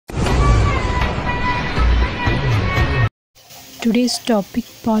Today's topic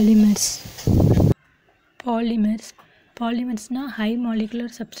Polymers high molecular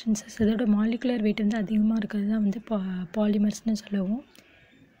substances. அதோட molecular weight வந்து அதிகமாக இருக்கிறது தான் வந்து பாலிமர்ஸ்னு சொல்லுவோம்.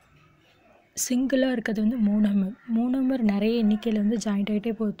 சிங்கிளாக இருக்கிறது வந்து மோனோமர் நிறைய எண்ணிக்கையில் வந்து ஜாயிண்ட்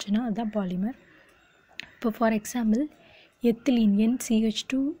ஆகிட்டே போச்சுன்னா அதுதான் பாலிமர். இப்போ for example ethylene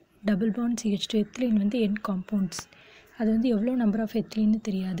NCH2 double bond CH2 ethylene வந்து N காம்பவுண்ட்ஸ். அது வந்து எவ்வளோ நம்பர் ஆஃப் எத்திலீன்னு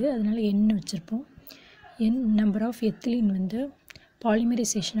தெரியாது, அதனால் N வச்சுருப்போம். N நம்பர் ஆஃப் எத்திலீன் வந்து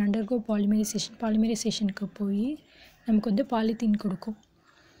பாலிமரைசேஷனுக்கு போய் நமக்கு வந்து பாலித்தீன் கொடுக்கும்.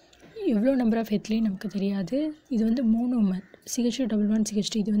 எவ்வளோ நம்பர் ஆஃப் எத்திலீன் நமக்கு தெரியாது. இது வந்து monomer CH2 double bond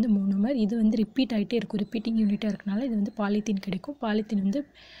CH2, இது வந்து மோனோமர். இது வந்து ரிப்பீட் ஆகிட்டே இருக்கும், ரிப்பீட்டிங் யூனிட்டாக இருக்கனால இது வந்து பாலித்தீன் கிடைக்கும். பாலித்தீன் வந்து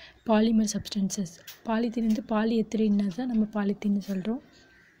பாலிமர் சப்ஸ்டன்சஸ். பாலித்தீன் வந்து பாலிஎத்திலீன்னா தான் நம்ம பாலித்தீன்னு சொல்கிறோம்.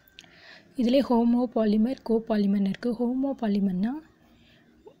 இதிலே ஹோமோ பாலிமர் கோபாலிமர்னு இருக்குது. ஹோமோ பாலிமர்னால்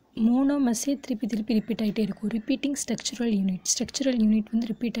மோனோமர்ஸே திருப்பி ரிப்பீட் ஆகிட்டே இருக்கும். ரிப்பீட்டிங் ஸ்ட்ரக்சரல் யூனிட் வந்து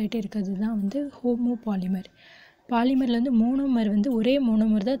ரிப்பீட் ஆகிட்டே இருக்கிறது தான் வந்து ஹோமோ பாலிமர். பாலிமரில் வந்து மோனோமர் வந்து ஒரே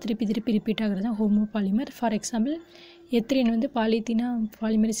மோனோமர் தான் திருப்பி ரிப்பீட் ஆகிறது தான் homo polymer. For example ethylene வந்து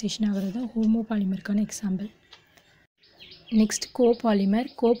பாலிமரைசேஷன் ஆகிறது தான் ஹோமோ பாலிமருக்கான எக்ஸாம்பிள். நெக்ஸ்ட்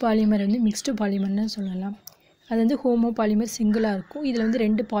கோபாலிமர் வந்து மிக்ஸ்டு பாலிமர்னு சொல்லலாம். அது வந்து ஹோமோ பாலிமர் சிங்கிளாக இருக்கும். இதில் வந்து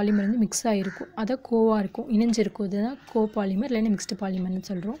ரெண்டு பாலிமர் வந்து மிக்ஸ் ஆகிருக்கும், அதான் கோவாக இருக்கும், இணைஞ்சிருக்கும். இதுதான் கோபாலிமர் இல்லைன்னா மிக்ஸ்டு பாலிமர்னு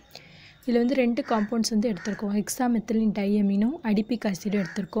சொல்கிறோம். இதில் வந்து ரெண்டு காம்பவுண்ட்ஸ் வந்து எடுத்திருக்கோம். ஹெக்ஸாமெத்திலின் டையமினும் அடிபிக் ஆசிடும்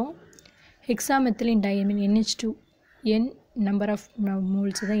எடுத்திருக்கோம். ஹெக்ஸாமெத்திலின் diamine NH2 N number of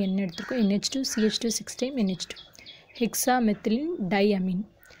moles தான் N எடுத்திருக்கோம். NH2 CH2 6 time NH2 ஹெக்ஸாமெத்திலின் diamine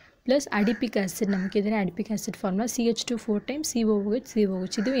plus adipic acid. நமக்கு எதுனா adipic acid formula CH2 4 times COOH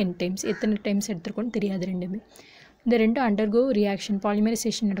இதுவும் N டைம்ஸ். எத்தனை டைம்ஸ் எடுத்துருக்கோன்னு தெரியாது ரெண்டுமே. இந்த ரெண்டும் அண்டர்கோ ரியாக்ஷன்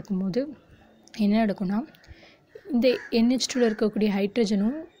பாலிமரைசேஷன் நடக்கும்போது என்ன நடக்கும்னா, இந்த NH2வில் இருக்கக்கூடிய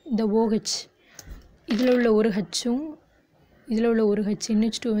ஹைட்ரஜனும் இந்த OH இதில் உள்ள ஒரு ஹச்சும் இதில் உள்ள ஒரு ஹச்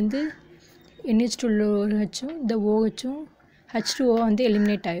NH2 வந்து NH2 உள்ள ஒரு ஹச்சும் இந்த OHும் H2O வந்து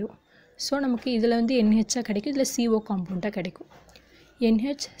எலிமினேட் ஆகிடும். ஸோ நமக்கு இதில் வந்து NHஆக கிடைக்கும், இதில் CO காம்பவுண்டாக கிடைக்கும்.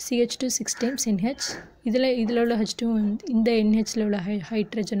 NH CH2 6 டைம்ஸ் NH இதில் உள்ள H2 வந்து இந்த NHல உள்ள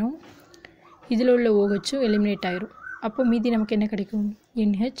ஹைட்ரஜனும் இதில் உள்ள OHும் எலிமினேட் ஆகிரும். அப்போ மீதி நமக்கு என்ன கிடைக்கும்?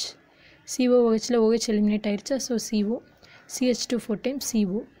 NH COOHல OH எலிமினேட் ஆகிடுச்சா, so CO CH2 4 times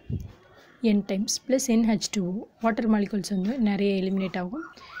CO N times plus NH2O water molecules வந்து நிறைய எலிமினேட் ஆகும்.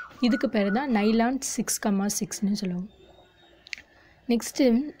 இதுக்கு பேர் தான் நைலான் 6,6ன்னு சொல்லுவோம். நெக்ஸ்ட்டு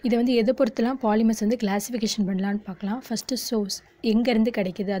இதை வந்து எதை பொறுத்தலாம் பாலிமர்ஸ் வந்து கிளாஸிஃபிகேஷன் பண்ணலான்னு பார்க்கலாம். ஃபஸ்ட்டு சோர்ஸ் எங்கேருந்து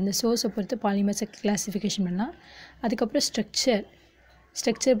கிடைக்கிது, அந்த சோர்ஸை பொறுத்து பாலிமர்ஸை கிளாஸிஃபிகேஷன் பண்ணலாம். அதுக்கப்புறம் ஸ்ட்ரக்சர்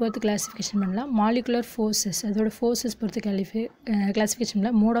பொறுத்து கிளாஸிஃபிகேஷன் பண்ணலாம். மாலிகுலர் ஃபோர்ஸஸ் அதோட ஃபோர்ஸஸ் பொறுத்து கிளாஸிஃபிகேஷன்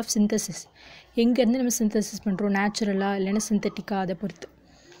பண்ணலாம். மோட் ஆஃப் சிந்தசிஸ் எங்கேருந்து நம்ம சிந்தசிஸ் பண்ணுறோம், நேச்சுரலாக இல்லைன்னா சிந்தட்டிக்காக, அதை பொறுத்து.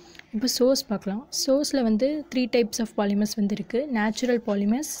 இப்போ சோர்ஸ் பார்க்கலாம். சோர்ஸில் வந்து 3 டைப்ஸ் ஆஃப் பாலிமர்ஸ் வந்து இருக்குது. Natural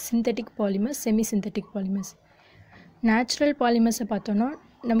polymers, synthetic polymers, semi synthetic polymers. Natural பாலிமர்ஸை பார்த்தோன்னா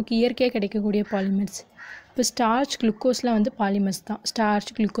நமக்கு இயற்கையாக கிடைக்கக்கூடிய பாலிமர்ஸ். இப்போ ஸ்டார்ச் குளுக்கோஸ்லாம் வந்து பாலிமர்ஸ் தான். Starch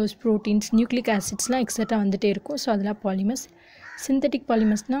glucose proteins nucleic ஆசிட்ஸ்லாம் extra வந்துகிட்டே இருக்கும். ஸோ அதெல்லாம் பாலிமர்ஸ். சிந்தட்டிக்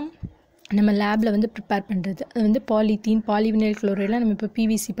பாலிமர்ஸ்னால் நம்ம லேபில் வந்து ப்ரிப்பேர் பண்ணுறது. அது வந்து பாலித்தீன் பாலிவினைல் குளோரைடெலாம் நம்ம இப்போ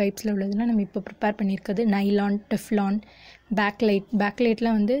PVC பைப்ஸில் உள்ளதெல்லாம் நம்ம இப்போ ப்ரிப்பேர் பண்ணியிருக்கிறது. நைலான், டெஃப்லான்,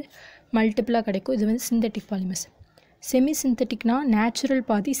 பேக்லைட்லாம் வந்து மல்டிப்புளாக கிடைக்கும். இது வந்து சிந்தட்டிக் பாலிமர்ஸ். செமி சிந்தட்டிக்னால் நேச்சுரல்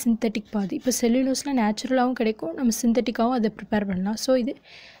பாதி சிந்தட்டிக் பாதி. இப்போ செல்லுலோஸ்லாம் நேச்சுரலாகவும் கிடைக்கும், நம்ம சிந்தட்டிக்காகவும் அதை ப்ரிப்பேர் பண்ணலாம். ஸோ இது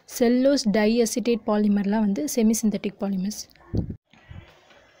செல்லுலோஸ் டைஅசிட்டேட் பாலிமர்லாம் வந்து செமி சிந்தட்டிக் பாலிமர்ஸ்.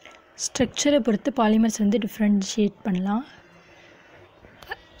 ஸ்ட்ரக்சரை பொறுத்து பாலிமர்ஸ் வந்து டிஃப்ரென்ஷியேட் பண்ணலாம்.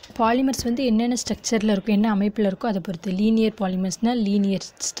 பாலிமர்ஸ் வந்து என்னென்ன ஸ்ட்ரக்சரில் இருக்கும், என்ன அமைப்பில் இருக்கோ அதை பொறுத்து. லீனியர் பாலிமர்ஸ்னால் லீனியர்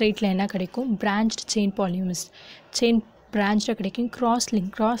ஸ்ட்ரெயிட் லைனாக கிடைக்கும். பிரான்ச்டு செயின் பாலிமர்ஸ் செயின் பிரான்ச்சாக கிடைக்கும்.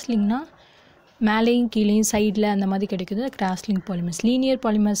 கிராஸ்லிங்னால் மேலேயும் கீழேயும் சைடில் அந்த மாதிரி கிடைக்குது, கிராஸ்லிங் பாலிமர்ஸ். லீனியர்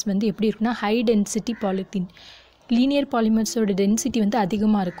பாலிமர்ஸ் வந்து எப்படி இருக்குன்னா high density polythene. Linear பாலிமர்ஸோட density வந்து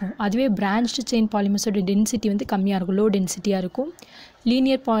அதிகமாக இருக்கும். அதுவே பிரான்ச்டு செயின் பாலிமர்ஸோட டென்சிட்டி வந்து கம்மியாக இருக்கும், லோ டென்சிட்டியாக இருக்கும்.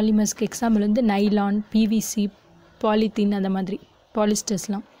 லீனியர் பாலிமர்ஸ்க்கு எக்ஸாம்பிள் வந்து நைலான், PVC, பாலித்தீன், அந்த மாதிரி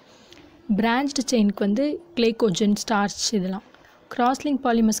பாலிஸ்டர்ஸ்லாம். பிரான்ச்டு செயினுக்கு வந்து கிளைகோஜன், ஸ்டார்ச் இதெல்லாம். கிராஸ்லிங்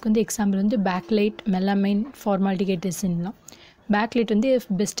பாலிமர்ஸ்க்கு வந்து எக்ஸாம்பிள் வந்து பேக்லைட், மெலமைன், ஃபார்மால்டிகைட் ரெசின்லாம். பேக்லைட் வந்து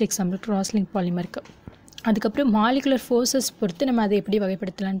பெஸ்ட் எக்ஸாம்பிள் கிராஸ்லிங் பாலிமருக்கு. அதுக்கப்புறம் மாலிகுலர் ஃபோர்ஸஸ் பொறுத்து நம்ம அதை எப்படி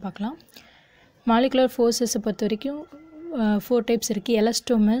வகைப்படுத்தலான்னு பார்க்கலாம். மாலிகுலர் ஃபோர்ஸஸை பொறுத்த வரைக்கும் 4 டைப்ஸ் இருக்குது.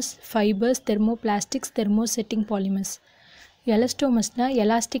 எலாஸ்டோமர்ஸ், fibres, thermoplastics, thermosetting polymers. எலாஸ்டோமர்ஸ்னால்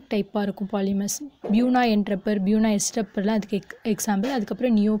elastic டைப்பாக இருக்கும் பாலிமர்ஸ். பியூனா என்ட்ரப்பர், பியூனா எஸ்ட்ரப்பர்லாம் அதுக்கு எக்ஸாம்பிள்.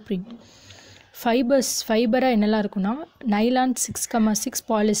 அதுக்கப்புறம் நியோப்ரின். ஃபைபராக என்னெல்லாம் இருக்குன்னா நைலான் 6,6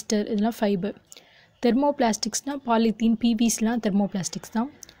 பாலிஸ்டர், இதெல்லாம் ஃபைபர். தெர்மோபிளாஸ்டிக்ஸ்னால் பாலித்தீன், PVCலாம் தெர்மோபிளாஸ்டிக்ஸ் தான்.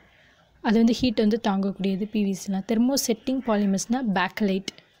 அது வந்து ஹீட் வந்து தாங்கக்கூடியது பிவிசிலாம். Thermosetting பாலிமர்ஸ்னால் bakelite,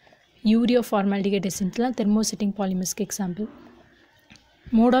 யூரியோ formaldehyde எசன்ஸ்லாம் thermosetting பாலிமர்ஸ்க்கு example.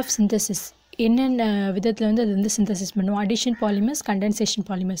 Mode of synthesis என்னென்ன விதத்தில் வந்து அது வந்து சிந்தசிஸ் பண்ணுவோம். Addition polymers, condensation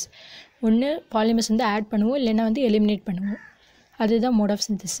polymers. ஒன்று பாலிமர்ஸ் வந்து ஆட் பண்ணுவோம், இல்லைன்னா வந்து எலிமினேட் பண்ணுவோம். அதுதான் mode of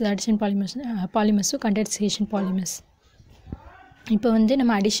synthesis. Addition பாலிமர்ஸும் condensation polymers. இப்போ வந்து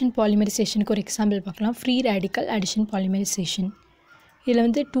நம்ம அடிஷன் பாலிமரைசேஷனுக்கு ஒரு எக்ஸாம்பிள் பார்க்கலாம். Free radical addition polymerisation. இதில்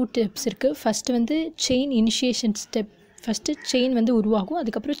வந்து 2 ஸ்டெப்ஸ் இருக்குது. ஃபஸ்ட்டு வந்து chain initiation step. First chain வந்து உருவாகும்,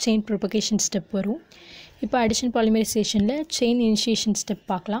 அதுக்கப்புறம் செயின் ப்ரொபகேஷன் ஸ்டெப் வரும். இப்போ அடிஷன் பாலிமரைசேஷனில் செயின் இனிஷியேஷன் ஸ்டெப்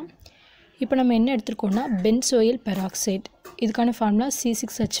பார்க்கலாம். இப்போ நம்ம என்ன எடுத்துருக்கோம்னா பென்சோயில் பெராக்சைடு. இதுக்கான formula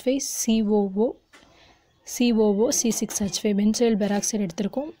C6H5COO C6H5 benzoyl peroxide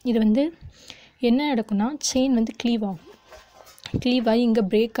எடுத்திருக்கோம். இது வந்து என்ன நடக்கும்னா செயின் வந்து க்ளீவ் ஆகும். க்ளீவ் ஆகி இங்கே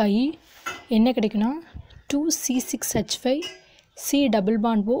பிரேக் ஆகி என்ன கிடைக்குன்னா 2C6H5 C double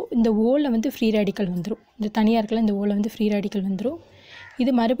bond O. இந்த ஓவில் வந்து ஃப்ரீ ரேடிக்கல் வந்துடும். இந்த தனியாக இருக்கல இந்த ஓவில் வந்து ஃப்ரீ ரேடிக்கல் வந்துடும்.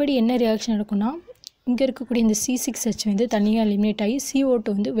 இது மறுபடி என்ன ரியாக்ஷன் நடக்கும்னா இங்கே இருக்கக்கூடிய இந்த C6H வந்து தனியாக எலிமினேட் ஆகி CO2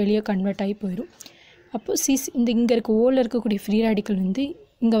 வந்து வெளியே கன்வெர்ட் ஆகி போயிடும். அப்போது இங்கே இருக்க ஓவில் இருக்கக்கூடிய ஃப்ரீ ரேடிக்கல் வந்து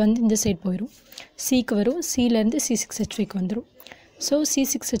இங்கே வந்து இந்த சைட் போயிடும், சிக்கு வரும். சியிலேருந்து C6H5க்கு வந்துடும். So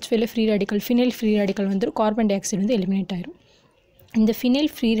C6H5ல free radical phenyl free radical வந்துடும். கார்பன் டை ஆக்சைடு வந்து எலிமினேட் ஆகிடும். இந்த ஃபினைல்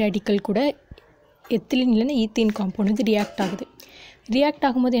ஃப்ரீ ரேடிக்கல் கூட எத்திலின் இல்லைன்னா ஈத்தீன் காம்பவுண்ட் வந்து ரியாக்ட் ஆகுது. ரியாக்ட்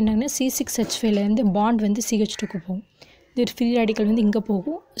ஆகும்போது என்னன்னா C6H5லேருந்து பாண்ட் வந்து CH2க்கு போகும். இந்த ஃப்ரீ ரேடிக்கல் வந்து இங்கே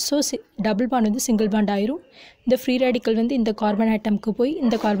போகும். ஸோ டபுள் பாண்ட் வந்து சிங்கிள் பாண்ட் ஆயிரும். இந்த ஃப்ரீ ரேடிக்கல் வந்து இந்த கார்பன் ஆட்டம்க்கு போய்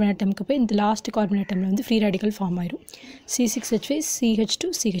இந்த கார்பன் ஆட்டம்க்கு போய் இந்த லாஸ்ட் கார்பன் ஆட்டமில் வந்து ஃப்ரீ ரேடிக்கல் ஃபார்ம் ஆயிரும். C6H5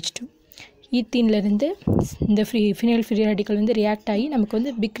 CH2 ஈத்தீன்லேருந்து இந்த ஃபினைல் ஃப்ரீ ரேடிக்கல் வந்து ரியாக்ட் ஆகி நமக்கு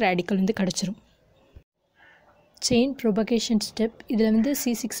வந்து பிக் ரேடிக்கல் வந்து கிடச்சிரும். Chain propagation step. இதில் வந்து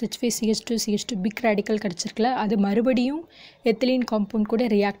C6H5 CH2 பிக் ரேடிக்கல் கிடச்சிருக்கல, அது மறுபடியும் எத்திலீன் காம்பவுண்ட் கூட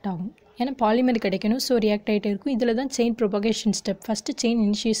ரியாக்ட் ஆகும். ஏன்னா பாலிமர் கிடைக்கணும், ஸோ ரியாக்ட் ஆகிட்டே இருக்கும். இதில் தான் chain propagation step. First chain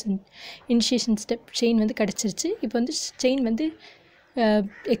initiation step chain வந்து கிடச்சிருச்சு. இப்போ வந்து செயின் வந்து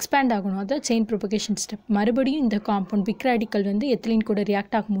எக்ஸ்பேண்ட் ஆகணும், அதுதான் செயின் ப்ரொபகேஷன் ஸ்டெப். மறுபடியும் இந்த காம்பவுண்ட் பிக் ரேடிக்கல் வந்து எத்திலீன் கூட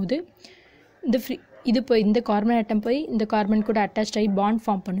ரியாக்ட் ஆகும்போது இந்த கார்பன் ஆட்டம் போய் இந்த கார்பன் கூட அட்டாச் ஆகி பாண்ட்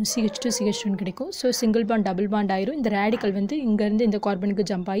ஃபார்ம் பண்ணும். CH2 கிடைக்கும். So single bond double bond ஆயிரும். இந்த ரேடிக்கல் வந்து இங்கேருந்து இந்த கார்பனுக்கு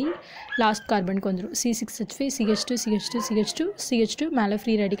ஜம்ப் ஆகி லாஸ்ட் கார்பனுக்கு வந்துடும். C6H5 CH2 மேலே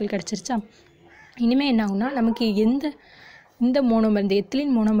ஃப்ரீ ரேடிக்கல் கிடச்சிருச்சா. இனிமேல் என்ன ஆகும்னா நமக்கு இந்த மோனோமர் இந்த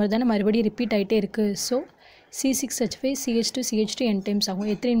எத்திலின் மோனோமர் தானே மறுபடியும் ரிப்பீட் ஆகிட்டே இருக்குது. So C6H5 CH2 n times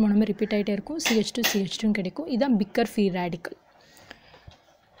ஆகும். எத்திலின் மோனோமர் ரிப்பீட் ஆகிட்டே இருக்கும். CH2 கிடைக்கும். இதுதான் பிக்கர் ஃப்ரீ ரேடிக்கல்.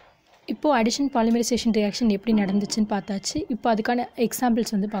 இப்போது அடிஷன் பாலிமரைசேஷன் ரியாக்ஷன் எப்படி நடந்துச்சுன்னு பார்த்தாச்சு. இப்போ அதுக்கான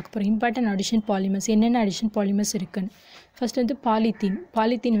எக்ஸாம்பிள்ஸ் வந்து பார்க்க போகிறோம். இம்பார்ட்டன்ட் அடிஷன் பாலிமர்ஸ் என்னென்ன அடிஷன் பாலிமர்ஸ் இருக்குன்னு. ஃபர்ஸ்ட் வந்து பாலித்தீன்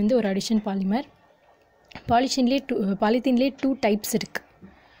வந்து ஒரு அடிஷன் பாலிமர். பாலித்தீன்லேயே 2 டைப்ஸ் இருக்குது.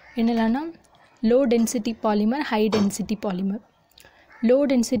 என்னென்னா low density polymer, high density polymer. Low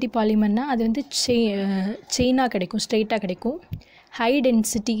density பாலிமர்னால் அது வந்து செயினாக கிடைக்கும், ஸ்ட்ரெயிட்டாக கிடைக்கும். ஹை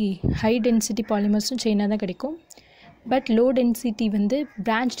டென்சிட்டி பாலிமர்ஸும் செயினாக தான் கிடைக்கும். பட் லோ டென்சிட்டி வந்து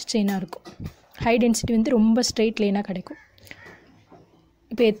பிரான்ச்டு செயினாக இருக்கும். ஹை டென்சிட்டி வந்து ரொம்ப ஸ்ட்ரெயிட் லைனாக கிடைக்கும்.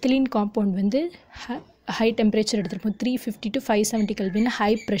 இப்போ எத்திலீன் காம்பவுண்ட் வந்து high temperature எடுத்துருப்போம். 350 to 570 Kelvin high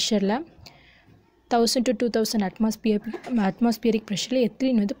ப்ரெஷரில் 1000 to 2000 அட்மாஸ்பியரிக் ப்ரெஷரில்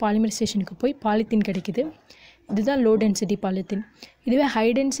எத்திலீன் வந்து பாலிமரைசேஷனுக்கு போய் பாலித்தீன் கிடைக்குது. இதுதான் லோ டென்சிட்டி பாலித்தீன். இதுவே ஹை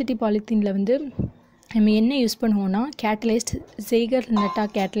டென்சிட்டி பாலித்தீனில் வந்து நம்ம என்ன யூஸ் பண்ணுவோம்னா கேட்டலைஸ்ட் ஜெய்கர்-நட்டா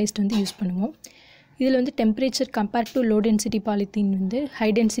கேட்டலைஸ்ட் வந்து யூஸ் பண்ணுவோம். இதில் வந்து temperature compared to low density polythene வந்து ஹை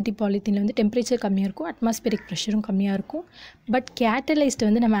டென்சிட்டி பாலித்தீனில் வந்து டெம்பரேச்சர் கம்மியாக இருக்கும், அட்மாஸ்பியரிக் ப்ரெஷரும் கம்மியாக இருக்கும். பட் கேட்டலைஸ்ட்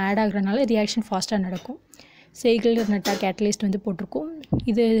வந்து நம்ம ஆட் ஆகுறதுனால ரியாக்ஷன் ஃபாஸ்ட்டாக நடக்கும். ஜெய்கர்-நட்டா கேட்டலைஸ்ட் வந்து போட்டிருக்கோம்.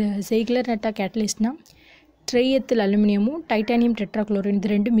 இது ஜெய்கர்-நட்டா கேட்டலைஸ்ட்னால் ட்ரைஎத்தில் அலுமினியமும் டைட்டானியம் டெட்ராக்ளோரைன்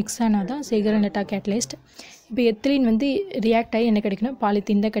இது ரெண்டும் மிக்ஸ் ஆனால் தான் ஜெய்கர்-நட்டா கேட்டலைஸ்ட். இப்போ எத்திலீன் வந்து ரியாக்ட் ஆகி என்ன கிடைக்குன்னா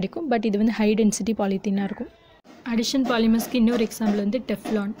பாலித்தீன் தான் கிடைக்கும். பட் இது வந்து ஹை டென்சிட்டி பாலித்தீனாக இருக்கும். அடிஷன் பாலிமர்ஸ்க்கு இன்னொரு எக்ஸாம்பிள் வந்து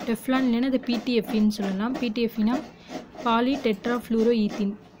டெஃப்லான் இல்லைன்னா அது PTFEன்னு சொல்லலாம். PTFEனா பாலி டெட்ராஃப்ளூரோ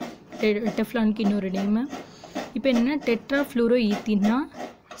ஈத்தீன், டெஃப்லானுக்கு இன்னொரு நேமு. இப்போ என்னென்னா டெட்ராஃப்ளூரோ ஈத்தீன்னா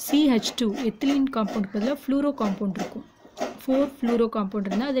CH2 எத்திலீன் காம்பவுண்டுக்கு பதிலாக ஃப்ளூரோ காம்பவுண்ட் இருக்கும். 4 ஃப்ளூரோ காம்பவுண்ட்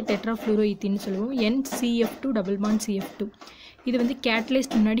இருந்தால் அது டெட்ராஃப்ளூரோ ஈத்தீன்னு சொல்லுவோம். NCF2 double bond CF2. இது வந்து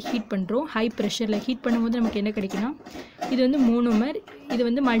கேட்டலைஸ்ட் முன்னாடி ஹீட் பண்ணுறோம். ஹை ப்ரெஷரில் ஹீட் பண்ணும்போது நமக்கு என்ன கிடைக்குன்னா இது வந்து மோனோமர், இது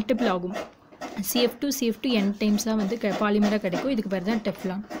வந்து மல்டிபிள் ஆகும். CF2 n டைம்ஸாக வந்து பாலிமராக கிடைக்கும். இதுக்கு பேர் தான்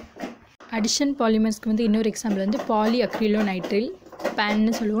டெஃப்லான். அடிஷன் பாலிமர்ஸ்க்கு வந்து இன்னொரு எக்ஸாம்பிள் வந்து பாலி அக்ரிலோநைட்ரில்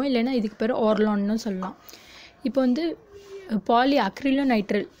பேன்னு சொல்லுவோம், இல்லைன்னா இதுக்கு பேர் ஆர்லான்னு சொல்லலாம். இப்போ வந்து பாலி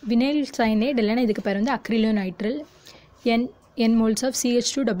அக்ரிலோநைட்ரில் வினைல் சயனைடு இல்லைன்னா இதுக்கு பேர் வந்து அக்ரிலோநைட்ரில் n moles of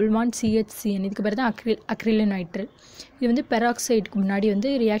CH2 double bond CHCN. இதுக்கு பேர் தான் அக்ரிலோநைட்ரைல். இது வந்து பெராக்சைடுக்கு முன்னாடி வந்து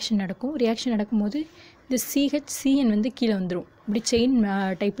ரியாக்ஷன் நடக்கும்போது இந்த CHCN வந்து கீழே வந்துடும். இப்படி செயின்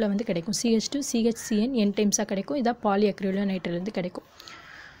டைப்பில் வந்து கிடைக்கும். CH2 CHCN n டைம்ஸாக கிடைக்கும். இதான் பாலி அக்ரிலோநைட்ரைல் வந்து கிடைக்கும்.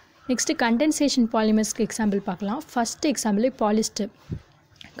 நெக்ஸ்ட்டு கண்டென்சேஷன் பாலிமர்ஸ்க்கு எக்ஸாம்பிள் பார்க்கலாம். First example polyester.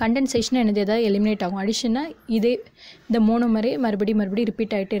 கண்டென்சேஷன் என்னது எதாவது எலிமினேட் ஆகும். அடிஷனாக இதே இந்த மோனோமரே மறுபடியும்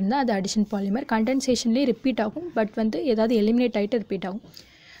ரிப்பீட் ஆகிட்டே இருந்தால் அது அடிஷன் பாலிமர். கண்டென்சேஷன்லேயே ரிப்பீட் ஆகும், பட் வந்து ஏதாவது எலிமினேட் ஆகிட்டு ரிப்பீட் ஆகும்.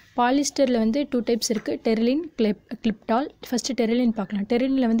 பாலிஸ்டரில் வந்து 2 டைப்ஸ் இருக்குது, டெரிலின் கிளிப்டால். ஃபஸ்ட்டு டெரிலின் பார்க்கலாம்.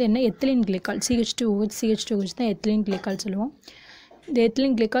 டெரிலினில் வந்து என்ன எத்திலின் கிளைக்கால் CH2OH தான் எத்திலின் கிளைக்கால் சொல்லுவோம். இந்த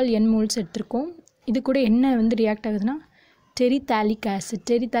எத்திலின் கிளைக்கால் n மோல்ஸ் எடுத்திருக்கோம். இது கூட என்ன வந்து ரியாக்ட் ஆகுதுன்னா டெரித்தாலிக் acid.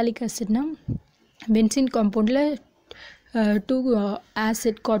 டெரித்தாலிக் ஆசிட்னா benzene காம்பவுண்டில் 2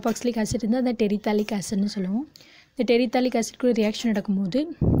 acid carboxylic acid இருந்தால் அதை டெரித்தாலிக் ஆசிட்னு சொல்லுவோம். இந்த டெரித்தாலிக் ஆசிட் கூட ரியாக்ஷன் நடக்கும்போது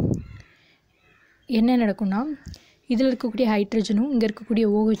என்ன நடக்கும்னா இதில் இருக்கக்கூடிய ஹைட்ரஜனும் இங்கே இருக்கக்கூடிய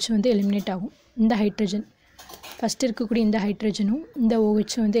OH வந்து எலிமினேட் ஆகும். இந்த ஹைட்ரஜன் ஃபஸ்ட்டு இருக்கக்கூடிய இந்த ஹைட்ரஜனும் இந்த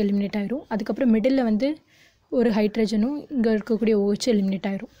OH வந்து எலிமினேட் ஆகிரும். அதுக்கப்புறம் மிடில் வந்து ஒரு ஹைட்ரஜனும் இங்கே இருக்கக்கூடிய OH எலிமினேட்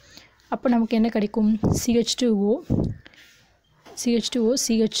ஆகிரும். அப்போ நமக்கு என்ன கிடைக்கும்? CH2O CH2O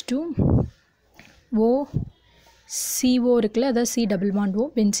CO இருக்குல்ல, அதாவது C double bond O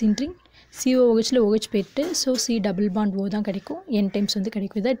benzene ring. COOHல OH போயிட்டு so C double bond O தான் கிடைக்கும். n டைம்ஸ் வந்து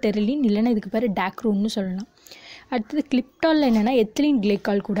கிடைக்கும். இதான் டெரிலின், இல்லைன்னா இதுக்கு பேர் டாக்ரோன்னு சொல்லலாம். அடுத்தது கிளிப்டாலில் என்னென்னா எத்திலின்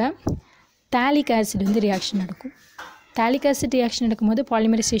கிளைக்கால் கூட தாலிக் ஆசிட் வந்து ரியாக்ஷன் நடக்கும். தாலிக் ஆசிட் ரியாக்ஷன் நடக்கும்போது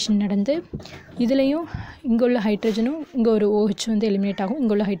பாலிமரைசேஷன் நடந்து இதுலேயும் இங்கே உள்ள ஹைட்ரஜனும் இங்கே ஒரு OH வந்து எலிமினேட் ஆகும்.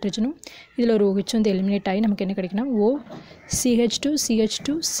 இங்கே உள்ள ஹைட்ரஜனும் இதில் ஒரு OH வந்து எலிமினேட் ஆகி நமக்கு என்ன கிடைக்குன்னா CH2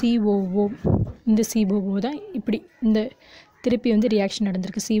 COO. இந்த COO தான் இப்படி இந்த திருப்பி வந்து ரியாக்ஷன்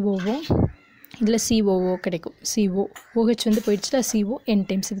நடந்திருக்கு. COO இதில் COO கிடைக்கும். OH வந்து போயிடுச்சுல CO n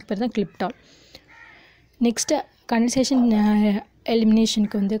டைம்ஸ். இதுக்கு பேர் தான் கிளிப்டால். நெக்ஸ்ட்டு கண்டென்சேஷன்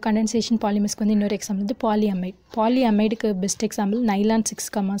எலிமினேஷனுக்கு வந்து கண்டென்சேஷன் பாலிமர்ஸ்க்கு வந்து இன்னொரு எக்ஸாம்பிள் வந்து பாலிஅமைடுக்கு best example nylon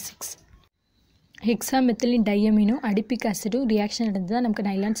 6,6. ஹெக்ஸாமெத்திலின் டையமினும் adipic ஆசிடும் reaction நடந்து தான் நமக்கு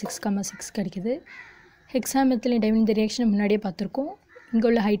நைலான் 6,6 கிடைக்குது. ஹெக்ஸாமெத்திலின் டையமின் இந்த ரியாக்ஷனை முன்னாடியே பார்த்துருக்கோம். இங்கே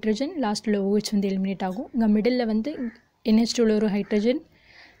உள்ள ஹைட்ரஜன் லாஸ்ட்டில் OH வந்து எலிமினேட் ஆகும். இங்கே மிடில் வந்து NH2ல ஒரு ஹைட்ரஜன்,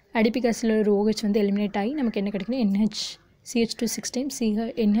 அடிபிக் ஆசிடில் ஒரு OH வந்து எலிமினேட் ஆகி நமக்கு என்ன கிடைக்குன்னா CH2 6 times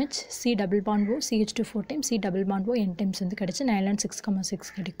NH C double bond O CH2 4 times C double bond O n times வந்து கிடச்சி நைலான்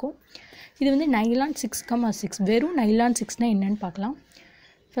 6,6 கிடைக்கும். இது வந்து நைலான் 6,6. வெறும் நைலான் 6னால் என்னென்னு பார்க்கலாம்.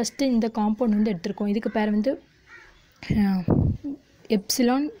 ஃபஸ்ட்டு இந்த காம்பவுண்ட் வந்து எடுத்திருக்கோம். இதுக்கு பேர் வந்து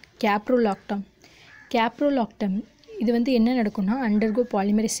எப்சிலான் கேப்ரோலாக்டம். இது வந்து என்ன நடக்கும்னா அண்டர்கோ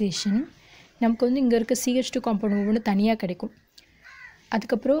பாலிமரைசேஷன். நமக்கு வந்து இங்கே இருக்க CH2 காம்பவுண்ட் ஒவ்வொன்று தனியாக கிடைக்கும்.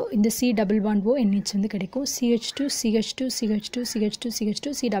 அதுக்கப்புறம் இந்த C double bond O NH வந்து கிடைக்கும். CH2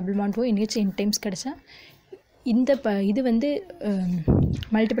 C double bond O NH n times கிடச்சா இந்த இது வந்து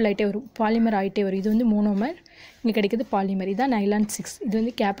மல்டிபிள் ஆகிட்டே வரும், பாலிமர் ஆகிட்டே வரும். இது வந்து மோனோமர், இங்கே கிடைக்கிது பாலிமர். இதுதான் நைலான் 6. இது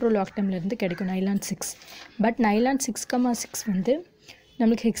வந்து கேப்ரோலாக்டம்லேருந்து கிடைக்கும் நைலான் 6. பட் நைலான் 6,6 வந்து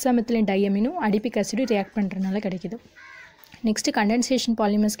நம்மளுக்கு ஹெக்ஸாமெத்திலின் டையமினும் அடிபிக் ஆசிடும் ரியாக்ட் பண்ணுறதுனால கிடைக்கிது. நெக்ஸ்ட்டு கண்டென்சேஷன்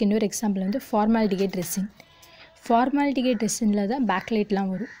பாலிமர்ஸ்க்கு இன்னொரு எக்ஸாம்பிள் வந்து ஃபார்மால்டிகேட் ரெசின். ஃபார்மால்டிகேட் ரெசினில் தான் பேக்லைட்லாம்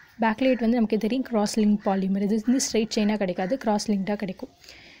வரும். பேக்லைட் வந்து நமக்கு தெரியும் கிராஸ் லிங்க் பாலிமர். இது வந்து ஸ்ட்ரைட் செயினாக கிடைக்காது, கிராஸ் லிங்காக கிடைக்கும்.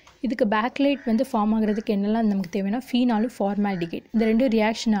 இதுக்கு பேக்லைட் வந்து ஃபார்ம் ஆகிறதுக்கு என்னெல்லாம் நமக்கு தேவைன்னா ஃபீனாலும் ஃபார்மால்டிகேட் இந்த ரெண்டும்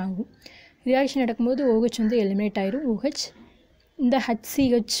ரியாக்ஷன் ஆகும். ரியாக்ஷன் நடக்கும்போது OH வந்து எலிமினேட் ஆயிரும். OH இந்த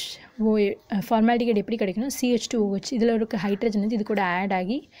HCHO ஃபார்மால்டிகேட் எப்படி கிடைக்குன்னா CH2OH இதில் இருக்க ஹைட்ரஜன் வந்து இது கூட ஆட்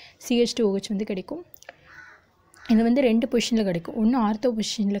ஆகி CH2OH வந்து கிடைக்கும். இது வந்து 2 பொசிஷனில் கிடைக்கும். ஒன்று ஆர்த்தோ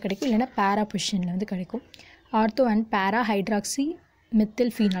பொசிஷனில் கிடைக்கும், இல்லைனா பேரா பொசிஷனில் வந்து கிடைக்கும். ஆர்த்தோ அண்ட் பேரா ஹைட்ராக்சி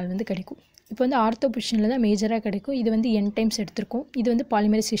மெத்தில் ஃபீனால் வந்து கிடைக்கும். இப்போ வந்து ஆர்த்தோ பொசிஷனில் தான் மேஜராக கிடைக்கும். இது வந்து n டைம்ஸ் எடுத்திருக்கோம். இது வந்து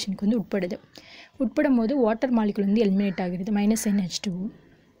பாலிமரைசேஷனுக்கு வந்து உட்படும் போது வாட்டர் மாலிகுல் வந்து எலிமினேட் ஆகிறது -NH2O.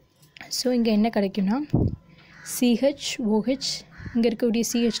 ஸோ இங்கே என்ன கிடைக்கும்னா CHOH இங்கே இருக்கக்கூடிய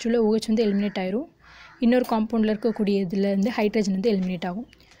CH2ல OH வந்து எலிமினேட் ஆயிரும். இன்னொரு காம்பவுண்டில் இருக்கக்கூடிய இதில் வந்து ஹைட்ரஜன் வந்து எலிமினேட் ஆகும்.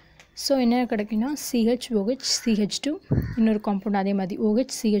 ஸோ என்ன கிடைக்குன்னா CHOH CH2 இன்னொரு காம்பவுண்ட் அதே மாதிரி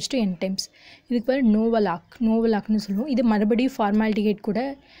OH CH2 n டைம்ஸ். இதுக்கு பேர் நோவலாக்னு சொல்லுவோம். இது மறுபடியும் ஃபார்மால்டிகேட் கூட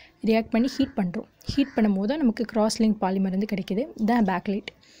ரியாக்ட் பண்ணி ஹீட் பண்ணும்போது தான் நமக்கு கிராஸ் லிங்க் பாலிமர் வந்து கிடைக்கிது. இதுதான் பேக்லைட்.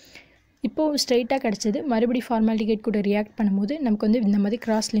 இப்போது ஸ்ட்ரைட்டாக கிடச்சது மறுபடியும் ஃபார்மால்டிகேட் கூட ரியாக்ட் பண்ணும்போது நமக்கு வந்து இந்த மாதிரி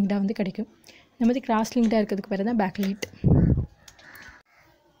கிராஸ் லிங்க்டாக வந்து கிடைக்கும். இந்த மாதிரி கிராஸ் லிங்க்டாக இருக்கிறதுக்கு பேர் தான் backlight.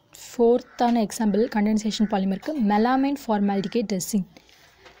 ஃபோர்த்தான example condensation பாலிமருக்கு மெலாமைன் formaldehyde resin.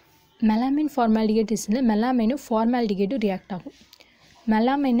 மெலாமைன் formaldehyde ரெசினில் மெலாமைனும் ஃபார்மால்டிகேட்டும் react ஆகும்.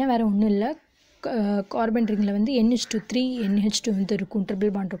 மெலாமைன்னா வேறு ஒன்றும் இல்லை, கார்பன் ரிங்கில் வந்து NH2 3 NH2 வந்து இருக்கும்,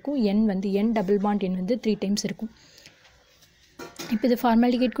 ட்ரிபிள் பாண்ட் இருக்கும். N டபுள் பாண்ட் N வந்து 3 டைம்ஸ் இருக்கும். இப்போ இது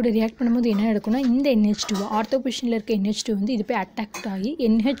ஃபார்மால்டிகேட் கூட ரியாக்ட் பண்ணும்போது என்ன நடக்கும்னா இந்த NH2 ஆர்த்தோ பொசிஷனில் இருக்க NH2 வந்து இது போய் அட்டாக்ட் ஆகி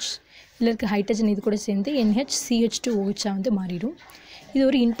NH இதில் இருக்க ஹைட்ரஜன் இது கூட சேர்ந்து NHCH2OH வந்து மாறிடும். இது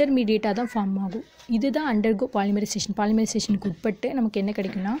ஒரு இன்டர்மீடியேட்டாக தான் ஃபார்ம் ஆகும். இதுதான் அண்டர்கோ பாலிமரைசேஷனுக்கு உட்பட்டு நமக்கு என்ன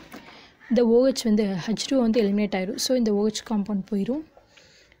கிடைக்குன்னா இந்த OH வந்து H2 வந்து எலிமினேட் ஆயிரும். ஸோ இந்த OH காம்பவுண்ட் போயிடும்.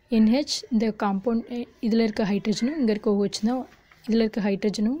 NH இந்த காம்பவுண்ட் இதில் இருக்க ஹைட்ரஜனும் இங்கே இருக்க OH தான், இதில் இருக்க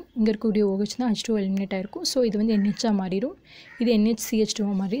ஹைட்ரஜனும் இங்கே இருக்கக்கூடிய OH தான் H2 எலிமினேட் ஆகிருக்கும். ஸோ இது வந்து NH மாறிடும். இது NHCH2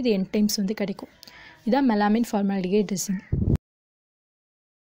 மாறி இது N டைம்ஸ் வந்து கிடைக்கும். இதுதான் மெலாமின் ஃபார்மால்டிகைட் ட்ரெஸ்ஸிங்.